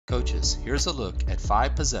Coaches, here's a look at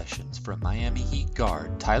 5 possessions from Miami Heat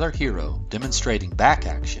guard Tyler Herro demonstrating back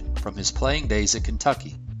action from his playing days at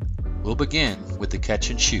Kentucky. We'll begin with the catch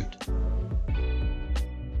and shoot.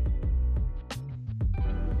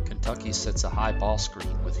 Kentucky sets a high ball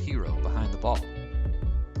screen with Herro behind the ball.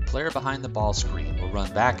 The player behind the ball screen will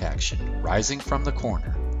run back action, rising from the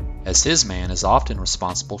corner, as his man is often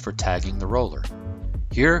responsible for tagging the roller.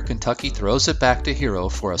 Here, Kentucky throws it back to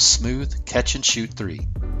Herro for a smooth catch and shoot 3.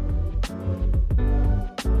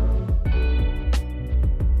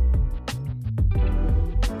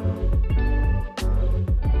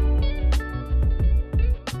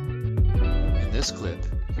 In this clip,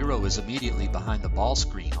 Herro is immediately behind the ball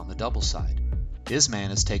screen on the double side. His man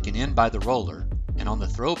is taken in by the roller, and on the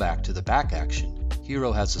throwback to the back action,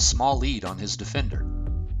 Herro has a small lead on his defender.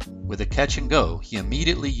 With a catch and go, he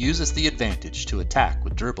immediately uses the advantage to attack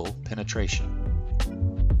with dribble penetration.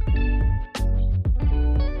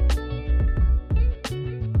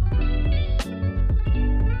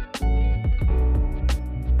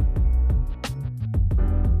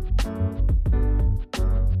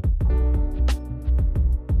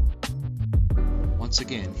 Once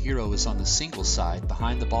again, Herro is on the single side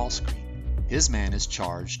behind the ball screen. His man is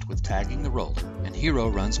charged with tagging the roller, and Herro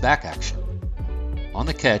runs back action. On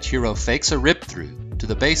the catch, Herro fakes a rip-through to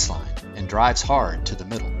the baseline and drives hard to the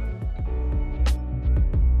middle.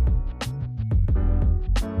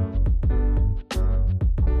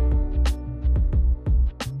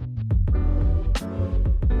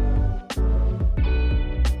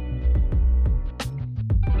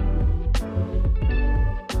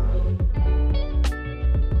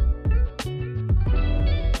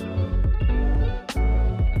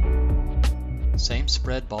 Same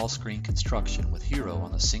spread ball screen construction with Herro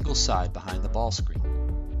on the single side behind the ball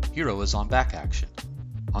screen. Herro is on back action.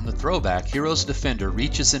 On the throwback, Herro's defender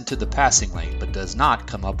reaches into the passing lane but does not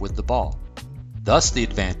come up with the ball. Thus the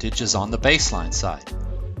advantage is on the baseline side.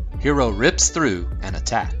 Herro rips through and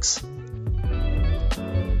attacks.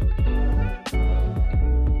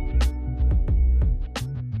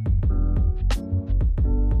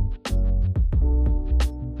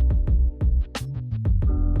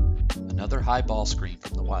 Another high ball screen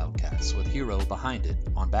from the Wildcats with Herro behind it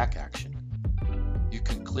on back action. You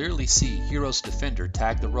can clearly see Herro's defender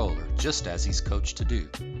tag the roller just as he's coached to do.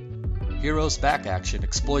 Herro's back action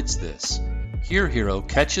exploits this. Here Herro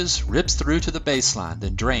catches, rips through to the baseline,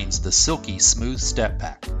 then drains the silky smooth step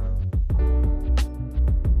back.